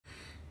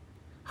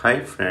Hi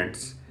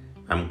friends,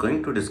 I'm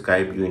going to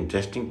describe you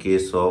interesting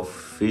case of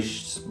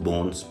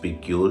fishbone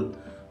spicule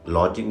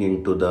lodging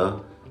into the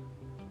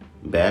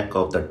back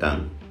of the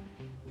tongue.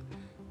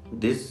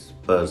 This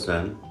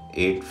person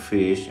ate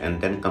fish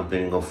and then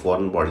complaining of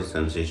foreign body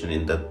sensation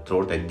in the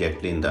throat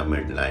exactly in the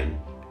midline.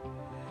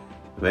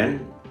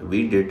 When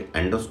we did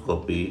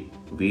endoscopy,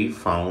 we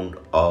found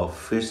a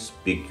fish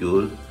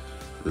spicule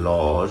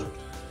lodged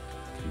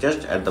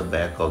just at the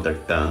back of the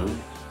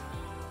tongue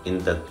in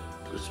the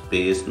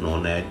space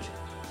known as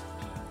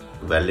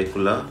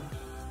Vallecula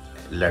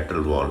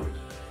lateral wall.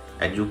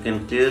 As you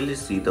can clearly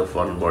see, the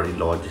foreign body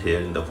lodged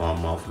here in the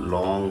form of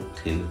long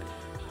thin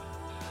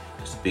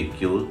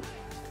spicule.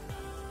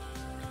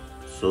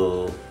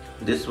 So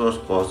this was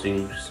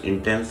causing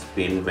intense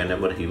pain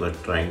whenever he was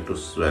trying to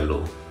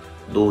swallow,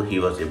 though he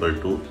was able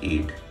to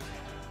eat.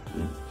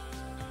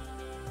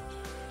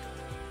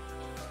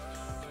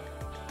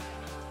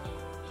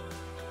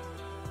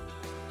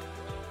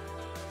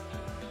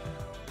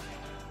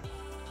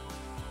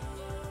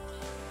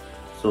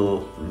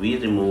 So we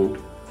removed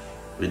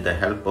with the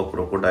help of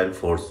crocodile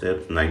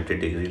forceps,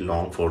 90-degree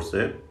long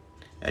forceps.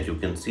 As you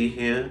can see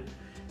here,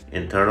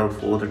 in third or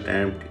fourth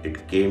attempt,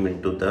 it came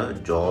into the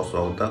jaws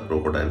of the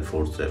crocodile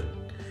forceps.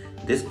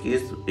 This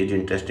case is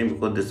interesting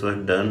because this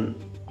was done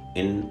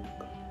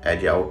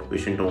as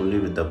outpatient only,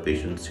 with the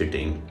patient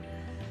sitting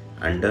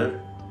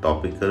under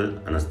topical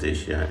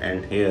anesthesia.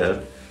 And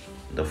here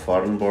the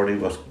foreign body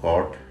was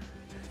caught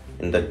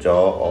in the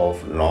jaw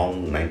of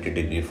long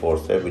 90-degree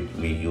forceps, which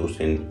we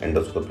use in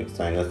endoscopic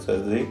sinus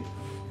surgery,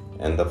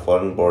 and the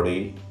foreign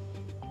body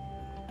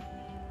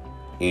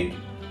is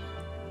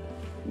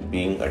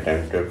being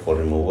attempted for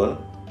removal.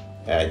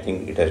 I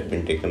think it has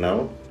been taken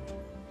out.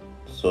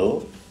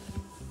 So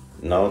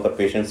now the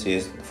patient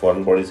says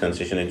foreign body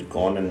sensation is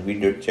gone, and we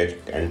did check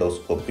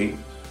endoscopy,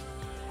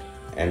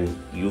 and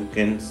you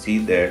can see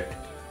that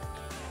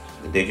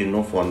there is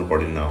no foreign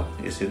body now.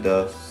 This is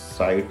the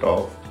site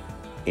of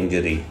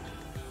injury,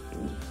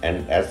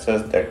 and as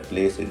such that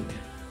place is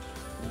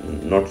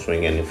not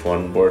showing any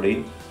foreign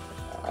body.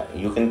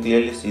 You can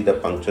clearly see the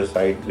puncture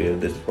site where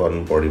this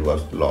foreign body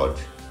was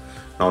lodged.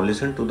 Now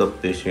listen to the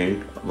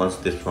patient once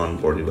this foreign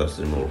body was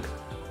removed.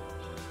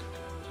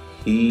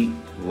 He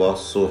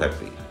was so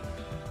happy.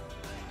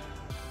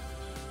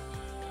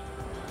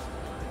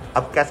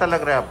 अब कैसा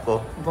लग रहा है आपको?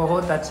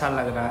 बहुत अच्छा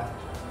लग रहा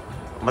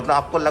है। मतलब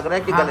आपको लग रहा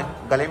है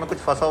कि गले में कुछ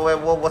फंसा हुआ है,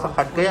 वो सब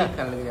हट गया?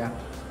 निकल गया।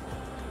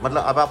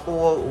 मतलब अब आपको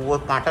वो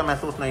कांटा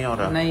महसूस नहीं हो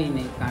रहा?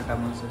 नहीं, कांटा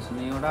महसूस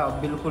नहीं हो रहा,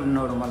 अब बिल्कुल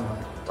नॉर्मल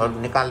है। और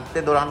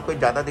निकालते दौरान कोई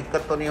ज़्यादा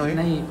दिक्कत तो नहीं हुई?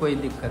 नहीं, कोई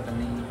दिक्कत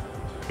नहीं।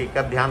 ठीक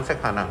है, अब ध्यान से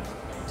खाना।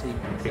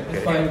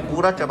 ठीक है।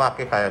 पूरा चबा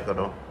के खाया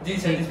करो। जी,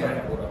 ठीक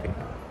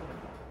है।